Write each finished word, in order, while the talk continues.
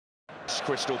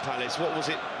Crystal Palace, what was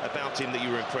it about him that you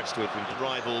were impressed with?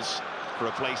 Rivals for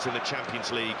a place in the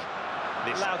Champions League.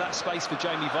 Allow that space for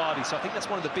Jamie Vardy, so I think that's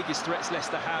one of the biggest threats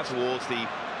Leicester have. Towards the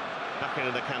back end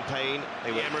of the campaign,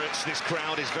 the Emirates, this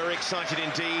crowd is very excited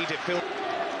indeed. It feels...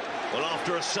 Well,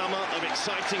 after a summer of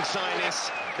exciting signings,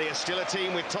 they are still a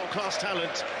team with top-class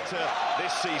talent to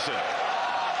this season.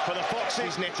 For the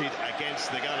Foxes, netted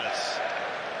against the Gunners.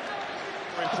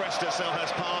 Impressed at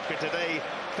Selhurst Park, and today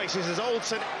faces his old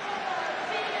son,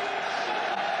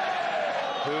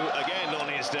 who, again on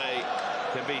his day,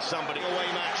 can be somebody. Away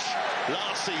match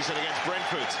last season against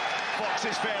Brentford.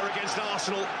 Foxes fair against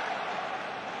Arsenal.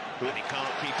 He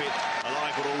can't keep it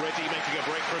alive, but already making a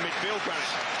break for a midfield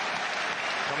crash.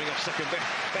 Coming off second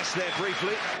best there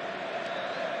briefly.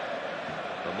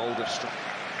 A mould of strength.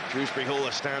 Shrewsbury Hall a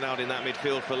standout in that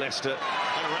midfield for Leicester.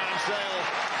 And Ramsdale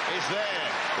is there.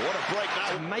 What a break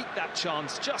that would make that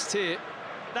chance just here.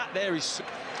 That there is...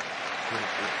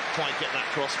 Quite get that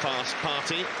cross past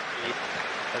Partey.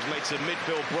 Has made some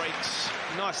midfield breaks.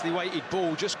 Nicely weighted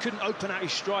ball, just couldn't open out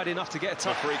his stride enough to get a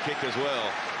touch. Free kick as well.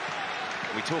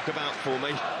 We talk about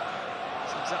formation.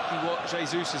 That's exactly what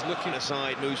Jesus is looking at.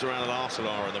 Aside, moves around at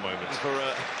Arsenal at the moment for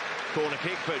a corner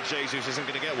kick, but Jesus isn't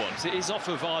going to get one. It is off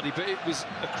of Vardy, but it was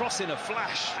a cross in a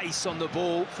flash. Ace on the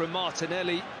ball from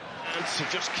Martinelli. And to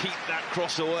just keep that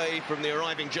cross away from the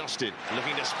arriving Justin.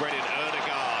 Looking to spread it,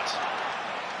 Ødegaard.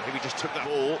 Maybe just took that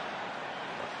ball.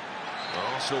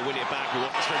 Arsenal win it back.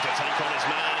 Watford to take on his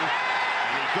man.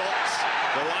 And he got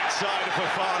the right side of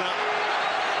Fofana.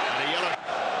 And a yellow.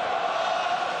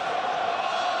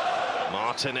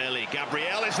 Martinelli.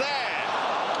 Gabriel is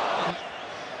there.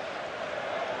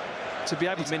 To be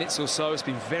able to minutes or so, it's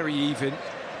been very even.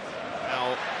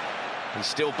 Now, he's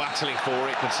still battling for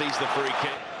it. Concedes the free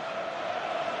kick.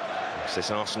 This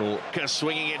Arsenal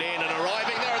swinging it in and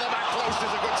arriving there at the back post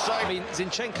is a good save. I mean,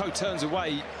 Zinchenko turns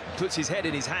away, puts his head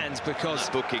in his hands because...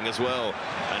 Booking as well.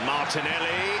 And Martinelli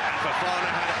and Fofana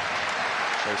had...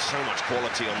 Shows so much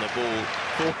quality on the ball.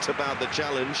 Thought about the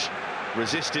challenge,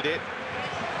 resisted it.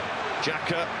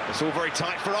 Xhaka, it's all very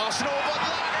tight for Arsenal, but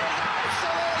that is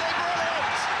absolutely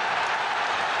brilliant!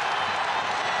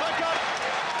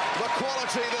 The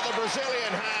quality that the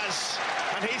Brazilian has,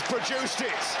 and he's produced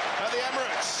it at the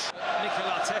Emirates. Mikel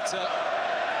Arteta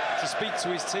to speak to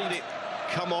his team. It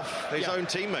come off his own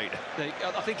teammate.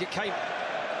 I think it came.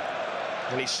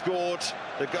 And he scored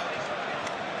the goal.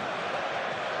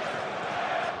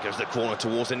 Goes the corner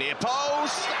towards the near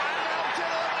post. And up to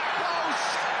the back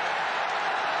post.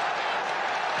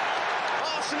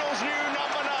 Arsenal's new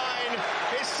number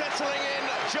 9 is settling in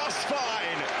just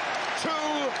fine.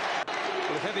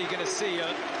 Well, if ever you're going to see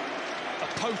a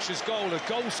poacher's goal, a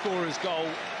goal scorer's goal,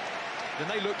 then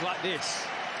they look like this.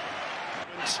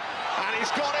 And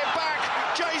he's got it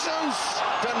back,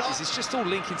 Jesus! It's just all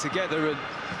linking together, and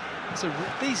so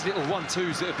these little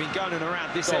 1-2s that have been going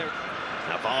around this area.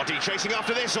 Now Vardy chasing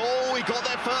after this. Oh, he got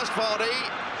there first, Vardy.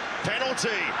 Penalty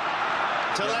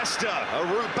to Leicester, a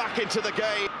route back into the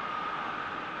game.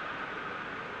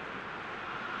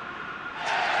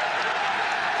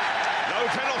 No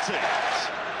penalty.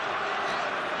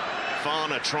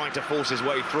 Fofana trying to force his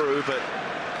way through, but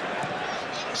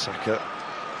Saka,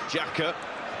 Xhaka,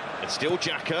 it's still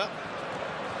Xhaka.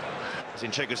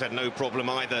 Zinchenko's had no problem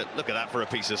either. Look at that for a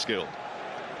piece of skill.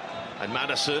 And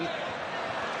Maddison,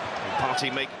 and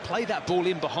Partey play that ball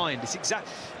in behind. It's exact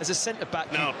as a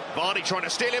centre-back. Now Vardy trying to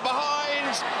steal it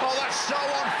behind. Oh, that's so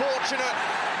unfortunate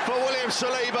for William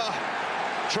Saliba.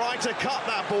 Trying to cut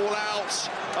that ball out.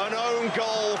 An own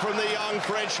goal from the young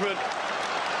Frenchman.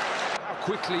 How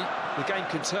quickly the game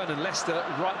can turn, and Leicester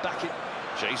right back in.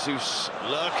 Jesus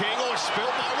lurking, or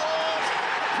spilled by Ward.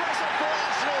 A present for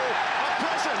Arsenal, a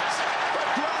present for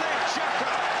Granit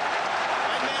Xhaka.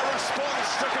 And their response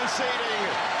to conceding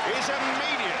is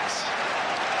immediate.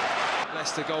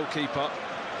 Leicester goalkeeper.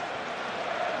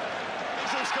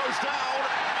 Jesus goes down.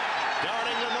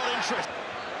 Darren England not interested.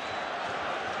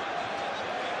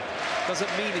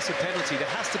 Doesn't mean it's a penalty. There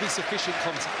has to be sufficient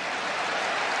contact.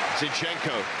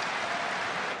 Zinchenko.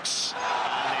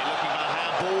 And they're looking for a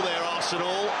handball there,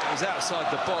 Arsenal. It was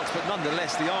outside the box, but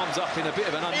nonetheless, the arm's up in a bit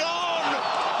of an...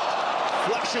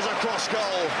 Flashes across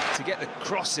goal. To get the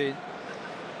cross in,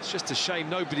 it's just a shame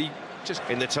nobody just...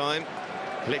 In the time,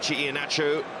 Kelechi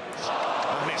Iheanacho,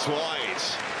 and it's wide.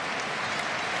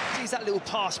 Sees that little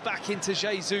pass back into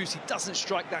Jesus, he doesn't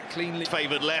strike that cleanly.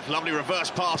 Favoured left, lovely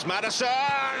reverse pass, Maddison!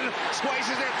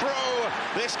 Squeezes it through.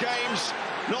 This game's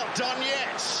not done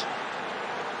yet.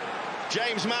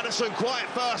 James Maddison, quiet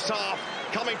first half,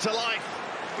 coming to life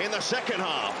in the second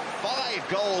half. 5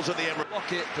 goals at the Emirates.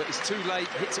 Block it, but it's too late,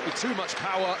 hits it with too much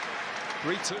power.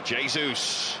 3-2.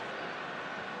 Jesus.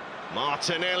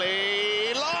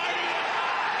 Martinelli. Line!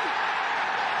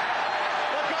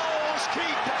 The goals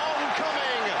keep on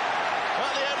coming at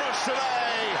the Emirates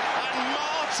today. And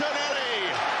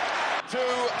Martinelli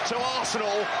to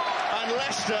Arsenal and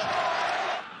Leicester.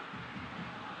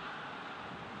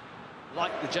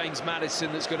 Like the James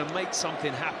Maddison that's going to make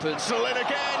something happen. Arsenal in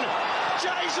again.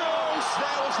 Jesus!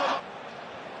 There was the...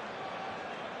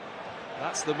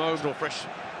 That's the moment. Fresh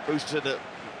boost to the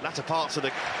latter parts of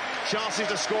the chances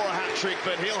to score a hat-trick,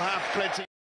 but he'll have plenty.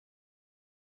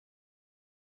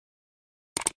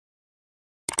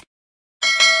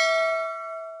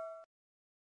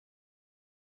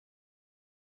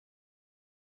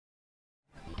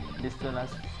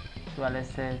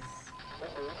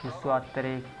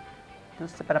 Visual-visual-visual-trick itu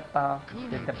seberapa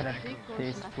di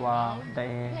sua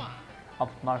day of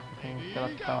marketing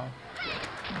total.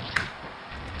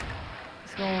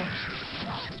 So,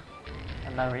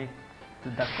 menarik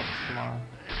tidak kok semua.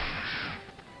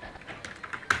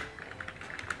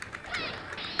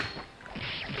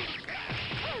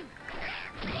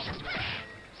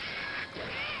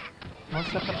 Mau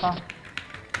seberapa?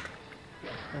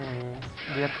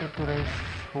 Dia tulis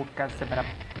bukan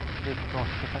seberapa di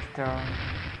broadcaster.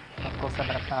 Aku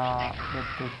seberapa di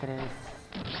tulis.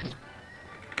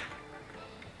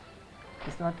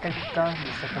 It's not technical,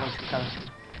 it's psychological.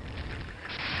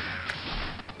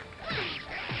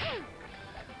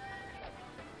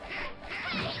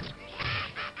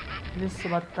 This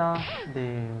sebata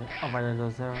di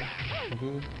overloader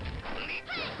lagi.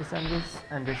 This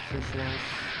and restrictions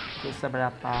itu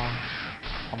seberapa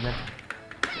komplit.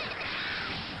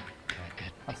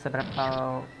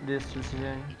 Seberapa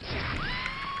distribution.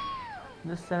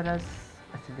 This series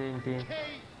accidentally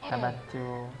about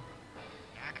to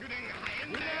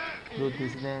do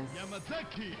business,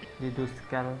 do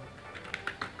scale.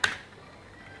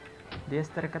 Dia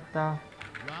terkata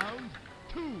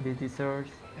di desert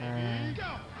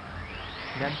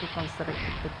dan to construct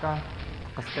kita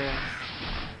customers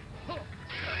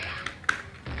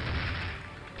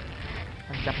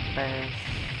capes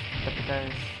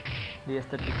capitals di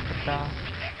estetik kita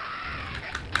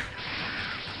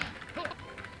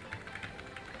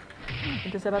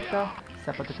itu sebabnya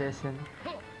sabotation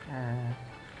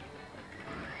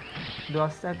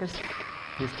dua seconds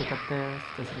di capitals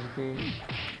tersebut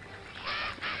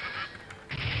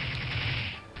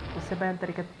sebagian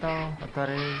terkata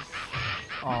otoris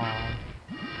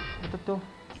itu tuh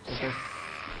terus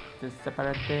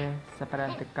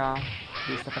separate ka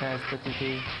di separate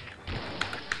studi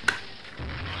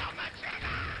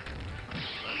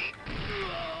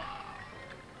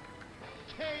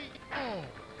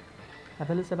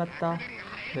Habis sebata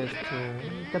bestu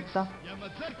kata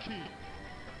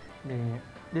nih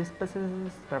this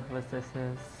process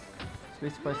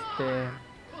which was the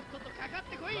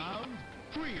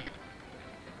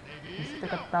Este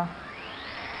kata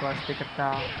pasti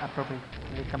kata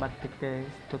appropriately kabatike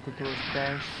to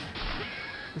stairs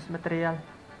this material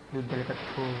do delivered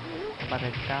to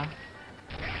mereka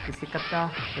isi kata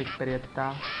baik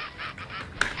berita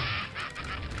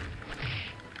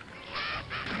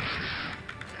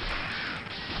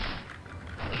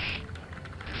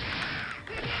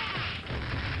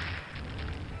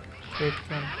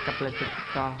Section kapletik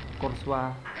kita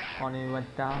kurswa only went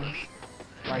down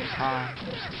like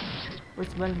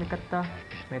which will make kata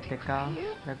meteka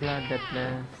regular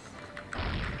deadlines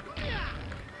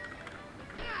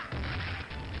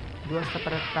dua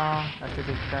seperta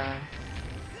aktivitas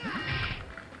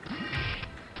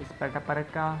seperti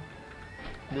mereka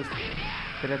dus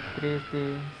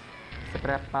direktrisi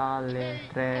seberapa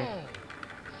letrek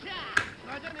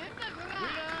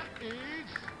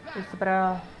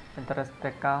seberapa interest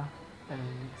mereka dan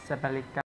sebaliknya